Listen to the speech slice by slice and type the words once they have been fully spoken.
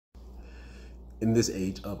In this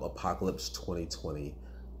age of Apocalypse 2020,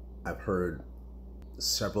 I've heard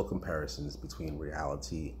several comparisons between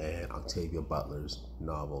reality and Octavia Butler's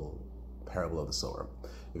novel, Parable of the Sower.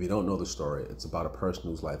 If you don't know the story, it's about a person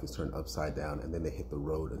whose life is turned upside down and then they hit the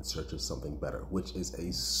road in search of something better, which is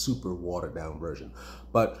a super watered down version.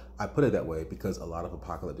 But I put it that way because a lot of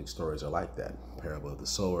apocalyptic stories are like that. Parable of the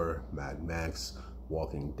Sower, Mad Max,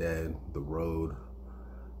 Walking Dead, The Road,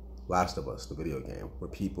 Last of Us, the video game, where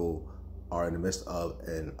people are in the midst of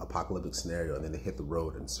an apocalyptic scenario and then they hit the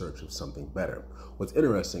road in search of something better. What's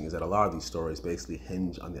interesting is that a lot of these stories basically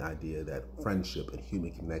hinge on the idea that friendship and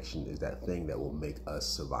human connection is that thing that will make us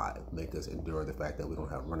survive, make us endure the fact that we don't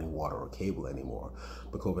have running water or cable anymore.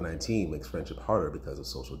 But COVID-19 makes friendship harder because of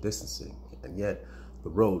social distancing, and yet the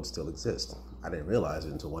road still exists. I didn't realize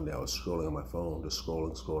it until one day I was scrolling on my phone, just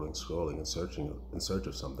scrolling and searching in search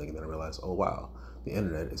of something, and then I realized, oh wow, the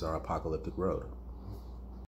internet is our apocalyptic road.